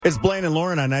It's Blaine and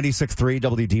Lauren on 96.3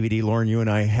 WDVD. Lauren, you and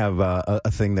I have a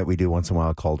thing that we do once in a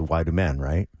while called Why Do Men,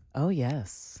 right? Oh,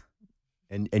 yes.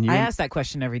 And you I ask that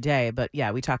question every day, but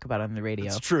yeah, we talk about it on the radio.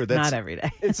 It's true. Not every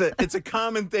day. it's a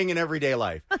common thing in everyday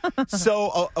life.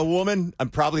 So a woman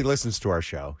probably listens to our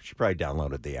show. She probably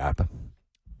downloaded the app.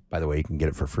 By the way, you can get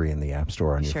it for free in the App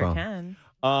Store on your sure phone.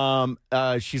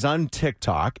 Can. She's on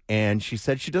TikTok, and she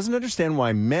said she doesn't understand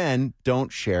why men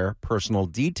don't share personal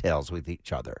details with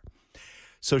each other.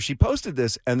 So she posted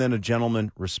this, and then a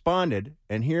gentleman responded,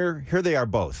 and here they are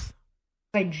both.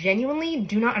 I genuinely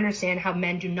do not understand how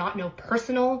men do not know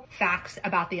personal facts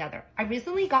about the other. I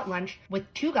recently got lunch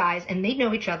with two guys, and they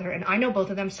know each other, and I know both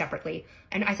of them separately.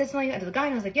 And I said something to the guy,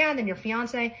 and I was like, yeah, and then your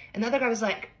fiance. And the other guy was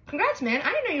like, congrats, man.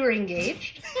 I didn't know you were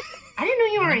engaged. I didn't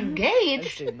know you were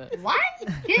engaged. What?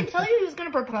 He didn't tell you he was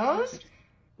going to propose?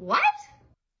 What?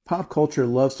 Pop culture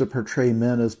loves to portray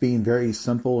men as being very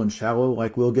simple and shallow,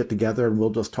 like we'll get together and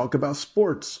we'll just talk about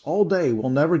sports all day. We'll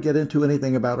never get into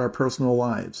anything about our personal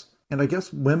lives. And I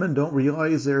guess women don't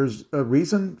realize there's a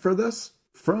reason for this.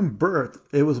 From birth,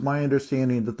 it was my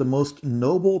understanding that the most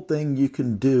noble thing you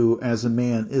can do as a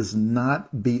man is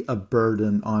not be a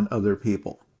burden on other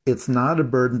people. It's not a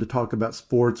burden to talk about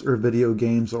sports or video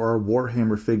games or our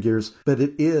Warhammer figures, but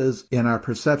it is, in our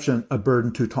perception, a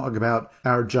burden to talk about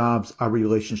our jobs, our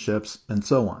relationships, and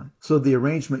so on. So the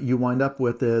arrangement you wind up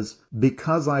with is,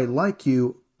 because I like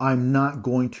you, I'm not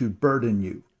going to burden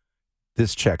you.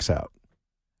 This checks out.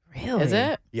 Really? Is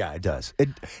it? Yeah, it does.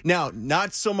 Now,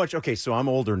 not so much. Okay, so I'm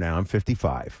older now. I'm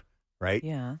 55, right?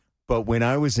 Yeah. But when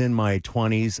I was in my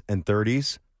 20s and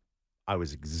 30s, I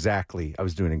was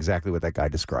doing exactly what that guy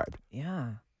described.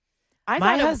 Yeah.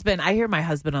 I hear my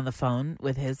husband on the phone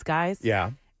with his guys.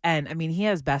 Yeah. And I mean, he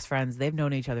has best friends. They've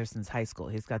known each other since high school.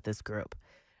 He's got this group.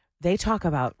 They talk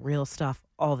about real stuff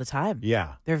all the time.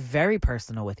 Yeah. They're very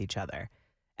personal with each other.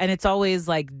 And it's always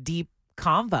like deep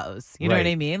convos. You know what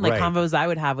I mean? Like convos I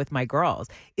would have with my girls.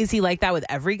 Is he like that with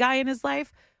every guy in his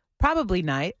life? Probably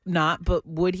not. But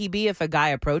would he be if a guy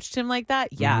approached him like that?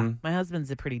 Yeah. Mm-hmm. My husband's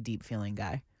a pretty deep feeling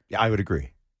guy. Yeah, I would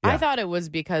agree. Yeah. I thought it was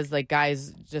because like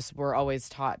guys just were always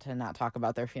taught to not talk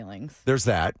about their feelings. There's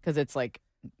that. Because it's like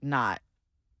not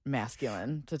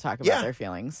masculine to talk about their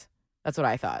feelings. That's what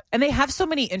I thought. And they have so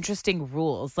many interesting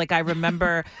rules. Like I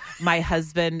remember my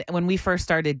husband when we first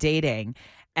started dating,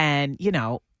 and you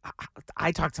know,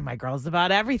 I talk to my girls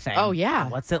about everything. Oh yeah.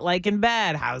 What's it like in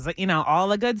bed? How's it, all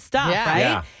the good stuff, Yeah. right?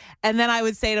 Yeah. And then I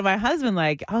would say to my husband,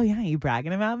 like, oh yeah, you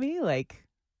bragging about me? Like,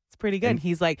 it's pretty good. And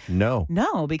he's like, no,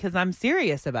 because I'm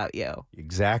serious about you.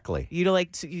 Exactly. You don't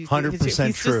like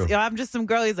 100% true. I'm just some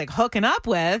girl he's like hooking up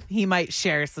with. He might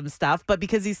share some stuff, but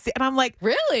because and I'm like,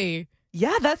 really?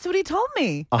 Yeah, that's what he told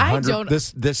me. I don't.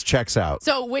 This checks out.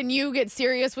 So when you get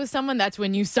serious with someone, that's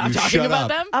when you stop You talking shut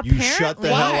about up. them? You shut the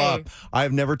Why? hell up.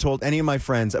 I've never told any of my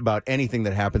friends about anything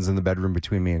that happens in the bedroom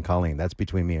between me and Colleen. That's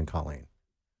between me and Colleen.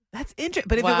 That's interesting.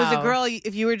 But if it was a Wow. girl,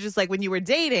 if you were just like when you were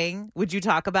dating, would you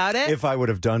talk about it? If I would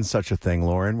have done such a thing,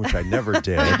 Lauren, which I never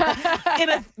did. In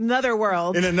another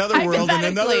world. In another world, in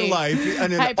another life,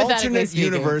 in an Hypothetically alternate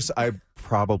speaking. universe, I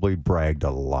probably bragged a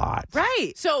lot.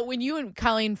 Right. So when you and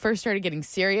Colleen first started getting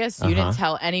serious, you didn't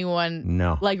tell anyone,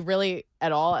 No. like really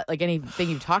at all, like anything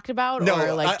you talked about, No,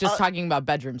 or like just I- talking about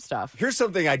bedroom stuff. Here's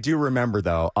something I do remember,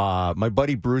 though. My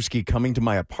buddy Brewski coming to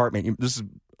my apartment. This is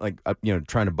like,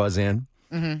 trying to buzz in.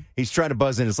 Mm-hmm. He's trying to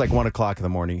buzz in. It's like 1 o'clock in the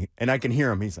morning, and I can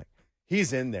hear him. He's like,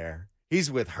 he's in there. He's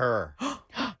with her.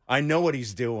 I know what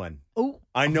he's doing. Oh,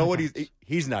 I know what gosh.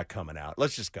 he's not coming out.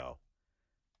 Let's just go.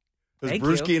 There's Thank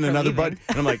Brewski you and for another leaving. buddy.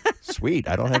 And I'm like, sweet,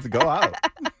 I don't have to go out.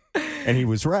 And he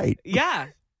was right. Yeah.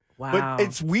 Wow. But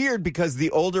it's weird because the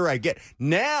older I get,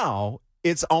 now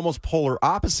it's almost polar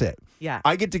opposite. Yeah.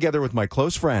 I get together with my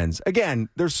close friends. Again,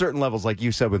 there's certain levels, like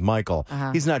you said with Michael.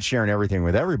 Uh-huh. He's not sharing everything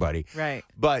with everybody. Right.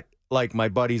 But like my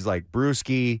buddies like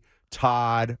Brewski,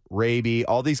 Todd, Raby,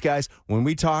 all these guys, when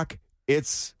we talk,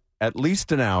 it's at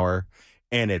least an hour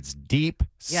and it's deep,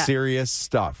 Yeah. serious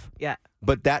stuff. Yeah.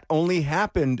 But that only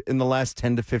happened in the last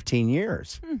 10 to 15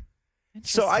 years.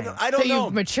 So I don't So know.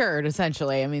 you've matured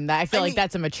essentially. I mean, I feel like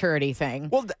that's a maturity thing.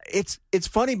 Well, it's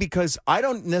funny because I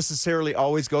don't necessarily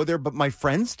always go there, but my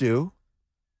friends do.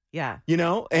 Yeah.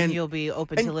 And you'll be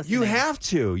open and to listening. you have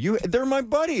to. They're my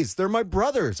buddies. They're my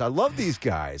brothers. I love these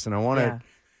guys, and I want to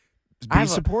be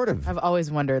supportive. I've always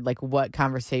wondered like what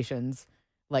conversations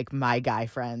like my guy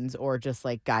friends or just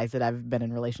like guys that I've been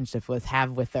in relationships with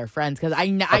have with their friends because I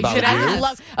About should you?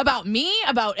 love about me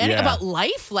about Yeah. about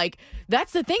life. Like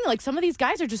that's the thing. Like some of these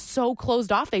guys are just so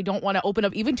closed off. They don't want to open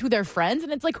up even to their friends,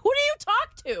 and it's like, who do you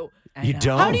talk to? I You know.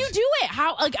 don't. How do you do it?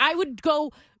 How like I would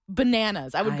go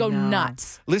bananas. I would go know.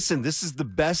 nuts. Listen, this is the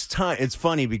best time. It's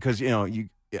funny because,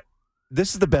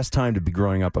 this is the best time to be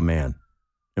growing up a man,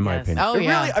 in my Yes. opinion. Oh,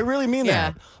 yeah. I really mean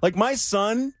Yeah. that. Like my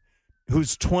son,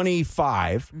 who's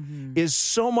 25, is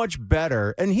so much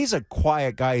better. And he's a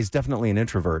quiet guy. He's definitely an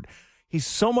introvert. He's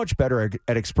so much better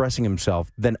at expressing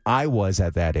himself than I was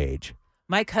at that age.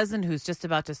 My cousin, who's just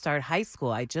about to start high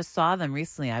school, I just saw them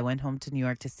recently. I went home to New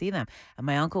York to see them. And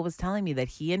my uncle was telling me that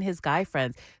he and his guy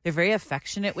friends, they're very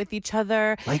affectionate with each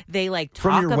other. They talk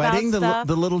From your about wedding, stuff.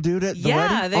 the little dude at the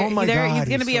yeah, wedding? Oh, my God. he's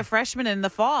going to be a freshman in the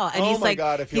fall. And Oh, he's my like,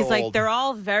 God, I feel he's like, old. they're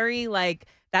all very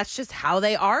that's just how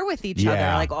they are with each other.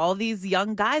 Yeah. Like all these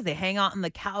young guys, they hang out on the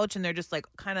couch and they're just like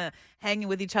kind of hanging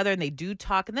with each other and they do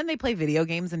talk and then they play video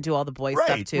games and do all the boy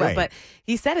stuff too. Right. But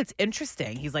he said it's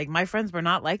interesting. He's like, my friends were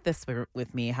not like this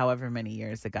with me however many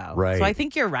years ago. Right. So I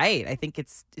think you're right. I think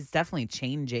it's definitely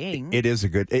changing. It is a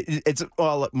good.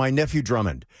 My nephew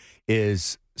Drummond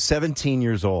is 17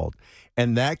 years old,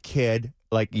 and that kid,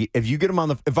 like, if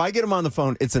I get him on the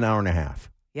phone, it's an hour and a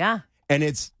half, Yeah. and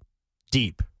it's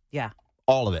deep, Yeah.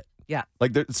 all of it. Yeah.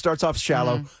 Like it starts off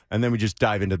shallow, and then we just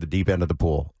dive into the deep end of the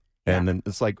pool, and then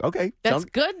it's like, okay, That's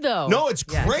good, though. No, it's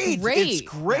Yeah. great. Great. It's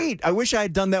great. I wish I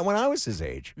had done that when I was his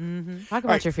age. Talk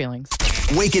about your feelings.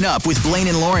 Waking up with Blaine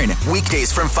and Lauren.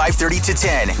 Weekdays from 5:30 to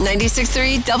 10.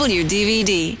 96.3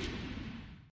 WDVD.